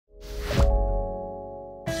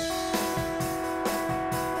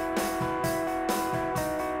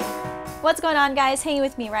What's going on, guys? Hanging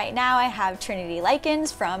with me right now, I have Trinity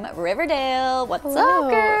Likins from Riverdale. What's Hello.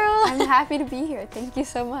 up, girl? I'm happy to be here. Thank you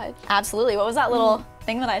so much. Absolutely. What was that little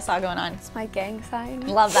thing that I saw going on? It's my gang sign.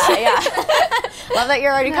 Love that, yeah. Love that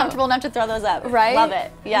you're already comfortable enough to throw those up. Right? Love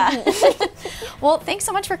it, yeah. Well, thanks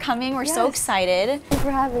so much for coming. We're so excited. Thanks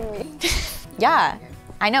for having me. Yeah.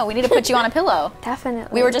 I know, we need to put you on a pillow.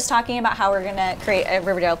 Definitely. We were just talking about how we're gonna create a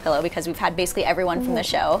Riverdale pillow because we've had basically everyone from the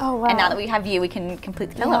show. Oh, wow. And now that we have you, we can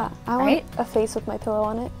complete the pillow, Yeah, I right? want a face with my pillow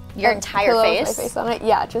on it. Your entire pillow face? With my face on it.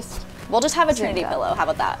 Yeah, just We'll just have a Trinity pillow. How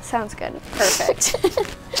about that? sounds good. Perfect.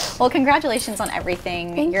 Well, congratulations on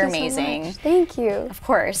everything. Thank You're you so amazing. much. Thank you. Of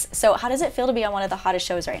course. So how does it feel to be on one of the hottest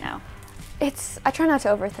shows right now? I try not to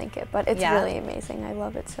overthink it, but it's Yeah. really amazing. I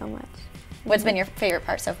love it so much. What's been your favorite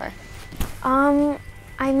part so far?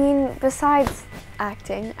 I mean, besides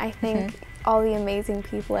acting, I think all the amazing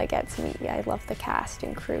people I get to meet. I love the cast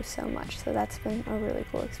and crew so much, so that's been a really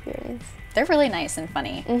cool experience. They're really nice and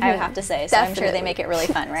funny, I would have to say. So I'm sure they make it really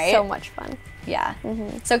fun, right? So much fun. Yeah.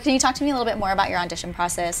 So can you talk to me a little bit more about your audition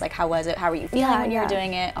process? Like, how was it? How were you feeling when you were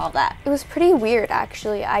doing it? All of that. It was pretty weird,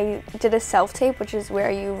 actually. I did a self-tape, which is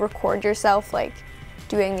where you record yourself, like,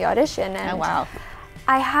 doing the audition. And Oh, wow.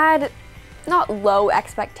 I had not low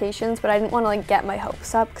expectations, but I didn't want to, like, get my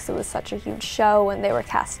hopes up because it was such a huge show and they were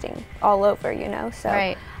casting all over, you know? So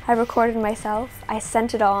Right. I recorded myself. I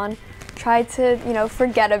sent it on, tried to, you know,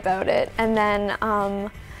 forget about it. And then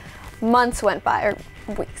months went by, or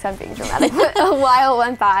weeks, I'm being dramatic, but a while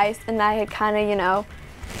went by and I had kind of, you know,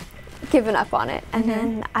 given up on it. And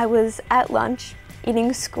then I was at lunch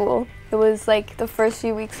eating school. It was like the first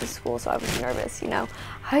few weeks of school, so I was nervous, you know,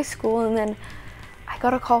 high school. And then I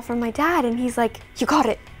got a call from my dad and he's like, "You got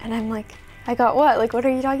it." And I'm like, "I got what? Like, what are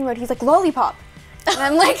you talking about?" He's like, "Lollipop." And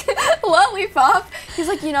I'm like, "Lollipop?" He's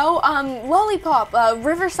like, "You know, Lollipop,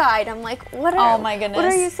 Riverside." I'm like, "What are, Oh my goodness. What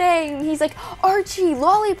are you saying?" He's like, "Archie,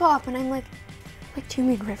 Lollipop." And I'm like, "Do you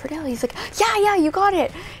mean Riverdale?" He's like, yeah, you got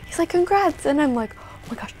it." He's like, "Congrats." And I'm like, "Oh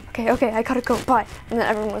my gosh, okay, I gotta go, bye." And then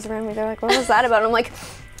everyone was around me, they're like, "What was that about?" And I'm like,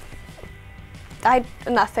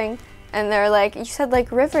 nothing. And they're like, "You said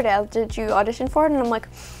like Riverdale, did you audition for it?" And I'm like,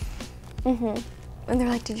 And they're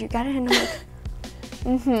like, "Did you get it?" And I'm like,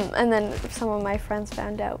 And then some of my friends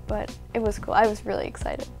found out, but it was cool. I was really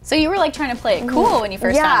excited. So you were like trying to play it cool when you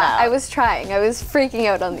first found out. Yeah, I was trying. I was freaking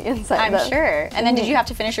out on the inside. I'm sure. And then did you have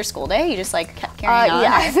to finish your school day? You just like kept carrying on?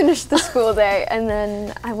 Yeah, I finished the school day and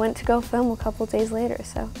then I went to go film a couple days later,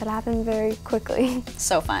 so it happened very quickly.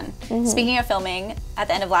 So fun. Speaking of filming, at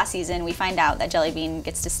the end of last season, we find out that Jellybean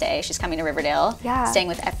gets to stay. She's coming to Riverdale, staying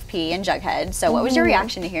with FP and Jughead. So what was your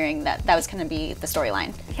reaction to hearing that that was going to be the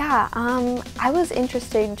storyline? Yeah, I was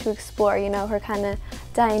interested to explore, you know, her kind of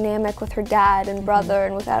dynamic with her dad and brother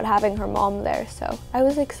and without having her mom there, so I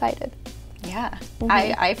was excited. Yeah.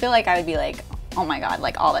 I feel like I would be like, oh my god,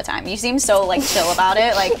 like all the time. You seem so like chill about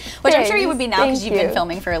it, like, which I'm sure you would be now because you've been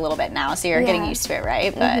filming for a little bit now, so you're getting used to it,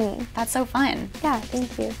 right? But that's so fun. Yeah,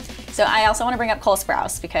 thank you. So I also want to bring up Cole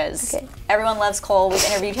Sprouse because everyone loves Cole. We've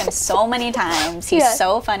interviewed him so many times. He's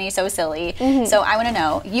so funny, so silly. So I want to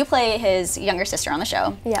know, you play his younger sister on the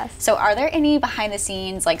show. Yes. So are there any behind the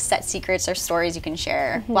scenes, like set secrets or stories you can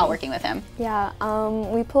share while working with him? Yeah,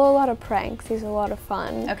 we pull a lot of pranks. He's a lot of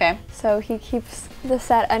fun. Okay. So he keeps the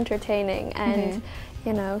set entertaining and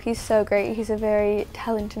you know, he's so great. He's a very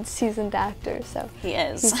talented, seasoned actor, so He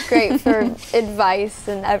is. he's great for advice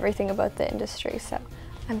and everything about the industry, so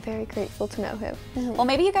I'm very grateful to know him. Well,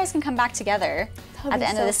 maybe you guys can come back together at the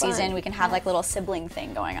end of the so season. fun. We can have like a little sibling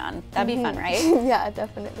thing going on. That'd be fun, right? Yeah,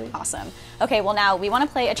 definitely. Awesome. Okay, well now we want to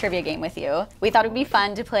play a trivia game with you. We thought it would be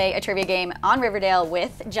fun to play a trivia game on Riverdale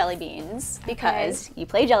with Jellybeans because you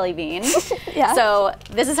play Jellybean. Yeah. So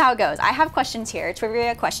this is how it goes. I have questions here,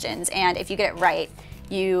 trivia questions, and if you get it right,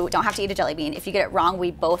 you don't have to eat a jelly bean. If you get it wrong,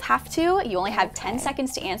 we both have to. You only have 10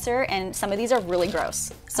 seconds to answer, and some of these are really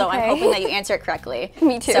gross. So I'm hoping that you answer it correctly.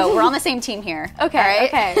 Me too. So we're on the same team here. Okay, all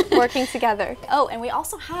right? okay, working together. Oh, and we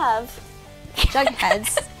also have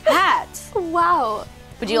Jughead's hat. Wow.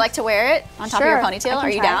 Would you like to wear it on top of your ponytail? Are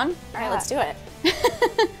you try. down? All right, let's do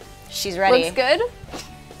it. She's ready. Looks good.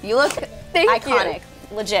 You look Thank iconic.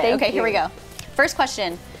 Legit. Thank okay, here we you. go. First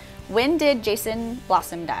question. When did Jason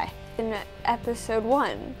Blossom die? In episode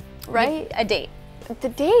 1, right? A date. The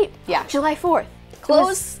date? Yeah. July 4th.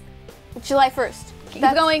 Close. July 1st. Keep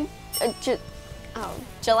going.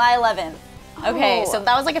 July 11th. Okay, so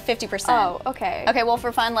that was like a 50%. Oh, okay. Okay, well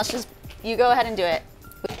for fun, let's just, you go ahead and do it.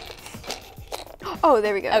 Oh,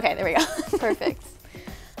 there we go. Okay, there we go. Perfect.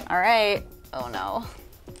 All right. Oh no.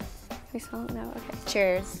 We smell it now? Okay.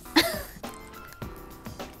 Cheers.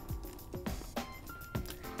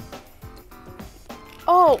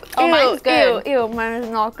 Oh, Oh, ew, mine's good. Ew, mine is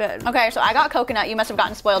not good. Okay, so I got coconut. You must have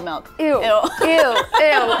gotten spoiled milk. Ew, Ew. ew,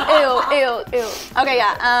 ew, ew, ew, ew. Okay,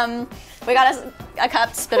 yeah. We got a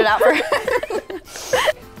cup. Spit it out for.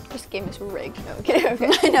 This game is rigged. No, okay, okay.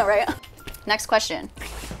 I know, right? Next question.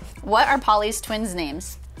 What are Polly's twins'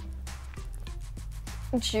 names?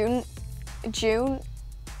 June.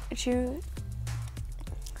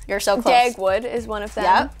 You're so close. Dagwood is one of them.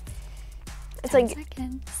 Yep. It's 10 like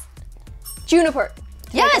seconds. Juniper.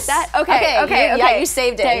 Yes. That? Okay. Yeah, you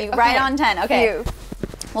saved it. Okay, You right on 10. Okay. You.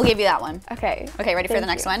 We'll give you that one. Okay. Okay, ready for the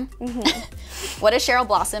next one? What is Cheryl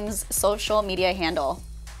Blossom's social media handle?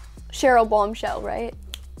 Cheryl Bombshell, right?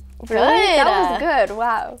 Really? Good. That was good.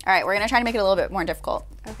 Wow. All right, we're gonna try to make it a little bit more difficult.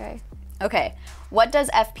 Okay. Okay. What does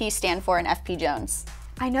FP stand for in FP Jones?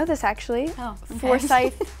 I know this actually. Oh, okay.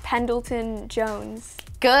 Forsyth Pendleton Jones.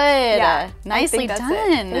 Good. Yeah. Nicely I think that's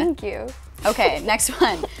done. it. Thank you. Okay, next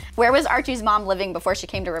one. Where was Archie's mom living before she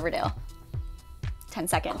came to Riverdale? 10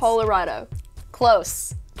 seconds. Colorado.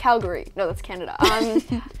 Close. Calgary. No, that's Canada.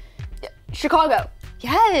 Chicago.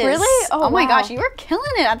 Yes. Really? Oh my wow. gosh, you were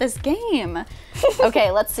killing it at this game. Okay,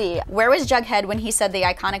 let's see. Where was Jughead when he said the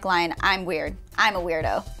iconic line, "I'm weird. I'm a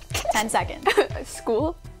weirdo"? 10 seconds.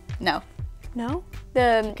 School? No. No.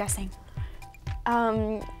 The Guessing.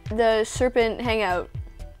 the serpent hangout.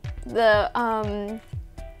 The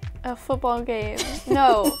a football game.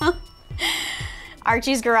 No.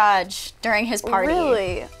 Archie's garage during his party.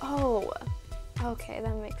 Really? Oh. Okay,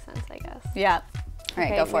 that makes sense, I guess. Yeah. All right,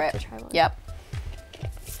 Okay, go for we it. have to try one. Yep.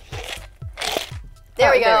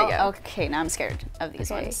 There we go. There we go. Okay, now I'm scared of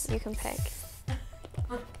these Okay, ones. you can pick.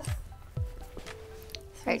 All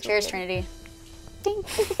right, cheers, Trinity. Ding.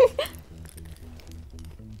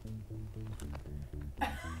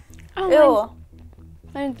 Oh,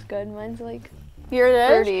 mine's good. Mine's like Here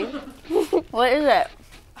it is. 30. What is it?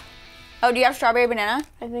 Oh, do you have strawberry banana?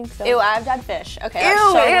 I think so. Ew, I've had fish. Okay, that's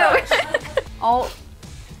Ew, so ew. gross. Oh,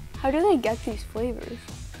 How do they get these flavors?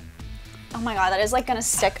 oh my god, that is like gonna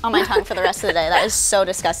stick on my tongue for the rest of the day. That is so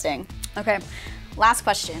disgusting. Okay, last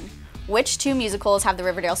question. Which two musicals have the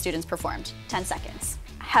Riverdale students performed? 10 seconds.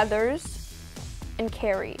 Heathers and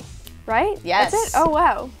Carrie, right? Yes. That's it? Oh,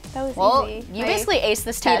 wow. That was Well, easy. you My basically aced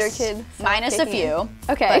this theater test, kid minus a self-taking few.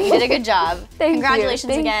 Okay. But you did a good job. Thank you.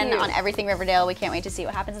 Congratulations Thank again you. on everything Riverdale. We can't wait to see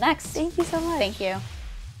what happens next. Thank you so much. Thank you.